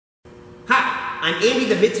I'm Andy,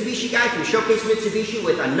 the Mitsubishi guy from Showcase Mitsubishi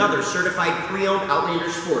with another certified pre-owned Outlander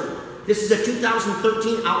Sport. This is a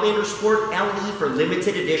 2013 Outlander Sport LE for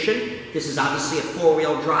limited edition. This is obviously a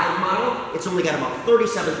four-wheel drive model. It's only got about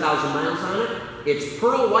 37,000 miles on it. It's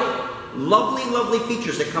pearl white, lovely, lovely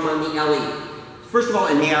features that come on the LE. First of all,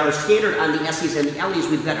 and they are standard on the SEs and the LEs,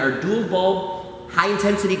 we've got our dual bulb,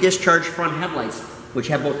 high-intensity discharge front headlights, which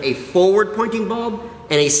have both a forward-pointing bulb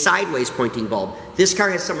and a sideways-pointing bulb. This car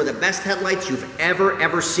has some of the best headlights you've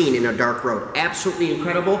ever seen in a dark road. Absolutely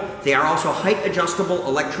incredible. They are also height adjustable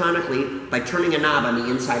electronically by turning a knob on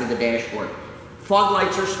the inside of the dashboard. Fog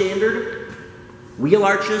lights are standard. Wheel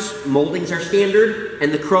arches, moldings are standard,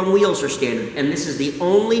 and the chrome wheels are standard. And this is the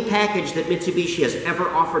only package that Mitsubishi has ever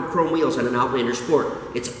offered chrome wheels on an Outlander Sport.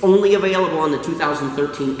 It's only available on the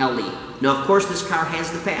 2013 LE. Now, of course, this car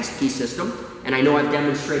has the fast key system, and I know I've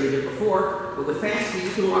demonstrated it before, but with fast key,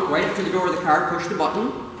 you can walk right up to the door of the car, push the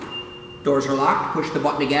button, doors are locked, push the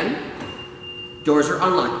button again, doors are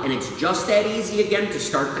unlocked, and it's just that easy again to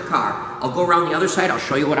start the car. I'll go around the other side, I'll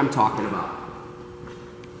show you what I'm talking about.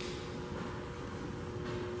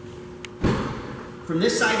 From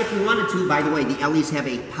this side, if you wanted to, by the way, the LEs have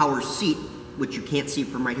a power seat, which you can't see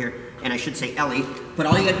from right here, and I should say LE, but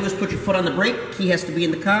all you gotta do is put your foot on the brake, key has to be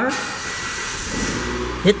in the car,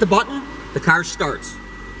 hit the button, the car starts.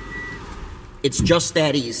 It's just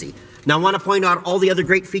that easy. Now I want to point out all the other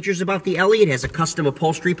great features about the LE. It has a custom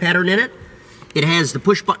upholstery pattern in it. It has the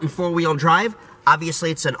push-button four-wheel drive.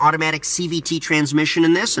 Obviously, it's an automatic CVT transmission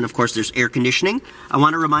in this, and of course there's air conditioning. I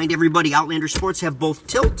want to remind everybody Outlander Sports have both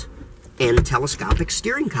tilt and telescopic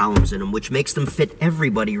steering columns in them, which makes them fit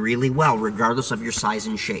everybody really well, regardless of your size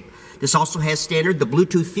and shape. This also has standard the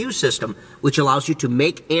Bluetooth fuse system, which allows you to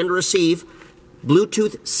make and receive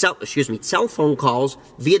Bluetooth cell phone calls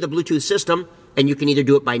via the Bluetooth system, and you can either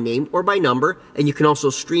do it by name or by number, and you can also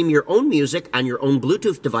stream your own music on your own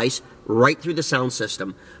Bluetooth device right through the sound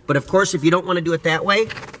system. But of course, if you don't want to do it that way,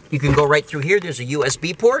 you can go right through here. There's a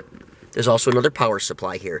USB port. There's also another power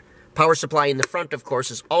supply here. Power supply in the front, of course,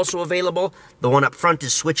 is also available. The one up front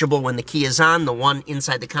is switchable when the key is on. The one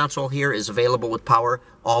inside the console here is available with power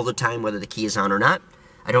all the time, whether the key is on or not.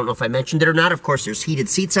 I don't know if I mentioned it or not. Of course, there's heated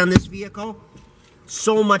seats on this vehicle.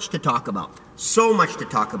 So much to talk about. So much to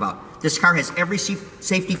talk about. This car has every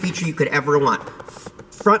safety feature you could ever want.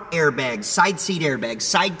 Front airbags, side seat airbags,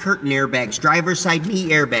 side curtain airbags, driver's side knee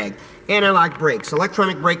airbag, anti-lock brakes,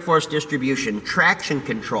 electronic brake force distribution, traction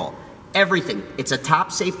control, everything. It's a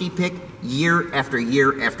top safety pick year after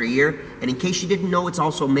year after year. And in case you didn't know, it's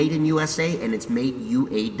also made in USA and it's made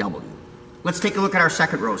UAW. Let's take a look at our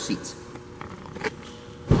second row seats.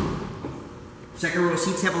 Second row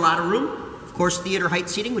seats have a lot of room. Of course, theater height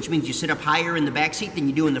seating, which means you sit up higher in the back seat than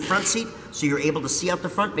you do in the front seat, so you're able to see out the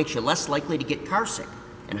front, makes you less likely to get car sick.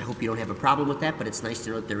 And I hope you don't have a problem with that, but it's nice to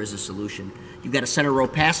know that there is a solution. You've got a center row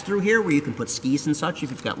pass-through here where you can put skis and such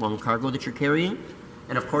if you've got long cargo that you're carrying.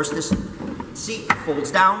 And of course, this seat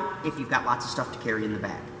folds down if you've got lots of stuff to carry in the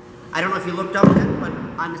back. I don't know if you looked up yet, but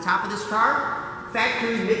on the top of this car,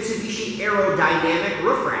 factory Mitsubishi aerodynamic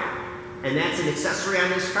roof rack. And that's an accessory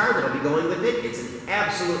on this car that'll be going with it. It's an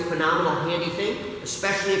absolute phenomenal handy thing,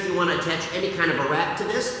 especially if you want to attach any kind of a rack to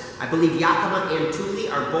this. I believe Yakima and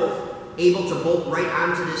Thule are both able to bolt right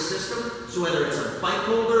onto this system. So whether it's a bike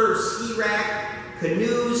holder, ski rack,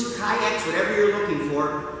 canoes, kayaks, whatever you're looking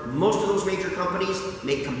for, most of those major companies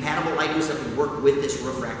make compatible items that would work with this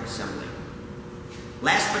roof rack assembly.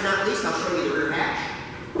 Last but not least, I'll show you the rear hatch.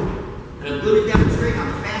 And I'm going to demonstrate how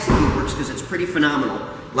the fast key works because it's pretty phenomenal.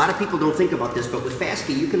 A lot of people don't think about this, but with fast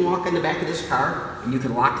key, you can walk in the back of this car and you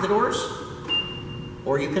can lock the doors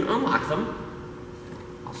or you can unlock them.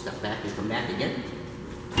 I'll step back and come back again.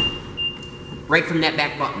 Right from that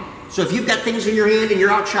back button. So if you've got things in your hand and you're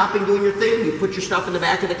out shopping doing your thing, you put your stuff in the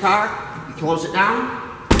back of the car, you close it down,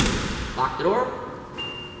 lock the door,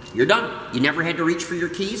 you're done. You never had to reach for your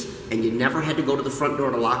keys and you never had to go to the front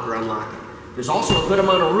door to lock or unlock it. There's also a good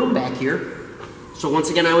amount of room back here. So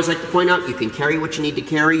once again, I always like to point out, you can carry what you need to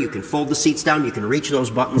carry, you can fold the seats down, you can reach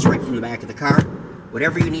those buttons right from the back of the car.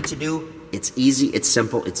 Whatever you need to do, it's easy, it's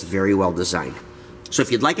simple, it's very well designed. So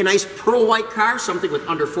if you'd like a nice pearl white car, something with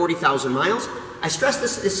under 40,000 miles, I stress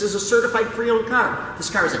this is a certified pre-owned car.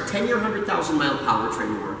 This car is a 10-year, 100,000-mile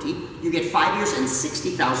powertrain warranty. You get 5 years and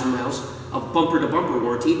 60,000 miles of bumper-to-bumper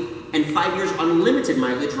warranty, and 5 years unlimited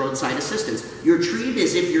mileage roadside assistance. You're treated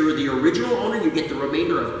as if you're the original owner. You get the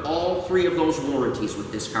remainder of all 3 of those warranties with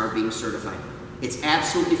this car being certified. It's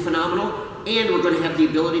absolutely phenomenal, and we're going to have the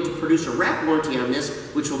ability to produce a wrap warranty on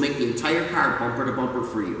this, which will make the entire car bumper to bumper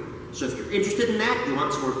for you. So if you're interested in that, you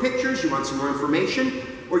want some more pictures, you want some more information,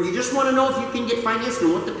 or you just want to know if you can get financed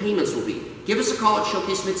and what the payments will be, give us a call at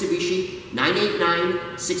Showcase Mitsubishi,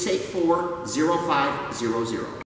 989-684-0500.